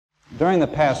During the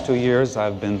past 2 years,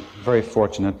 I've been very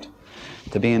fortunate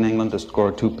to be in England to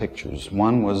score 2 pictures.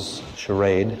 One was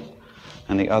Charade,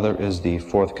 and the other is the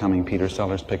forthcoming Peter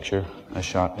Sellers picture, A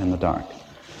Shot in the Dark.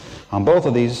 On both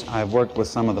of these, I've worked with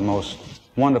some of the most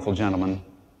wonderful gentlemen,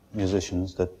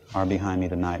 musicians that are behind me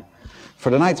tonight.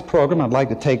 For tonight's program, I'd like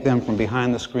to take them from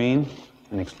behind the screen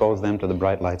and expose them to the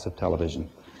bright lights of television.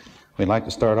 We'd like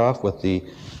to start off with the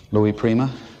Louis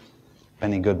Prima,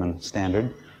 Benny Goodman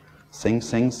standard, Sing,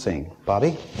 Sing, Sing.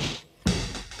 Bobby?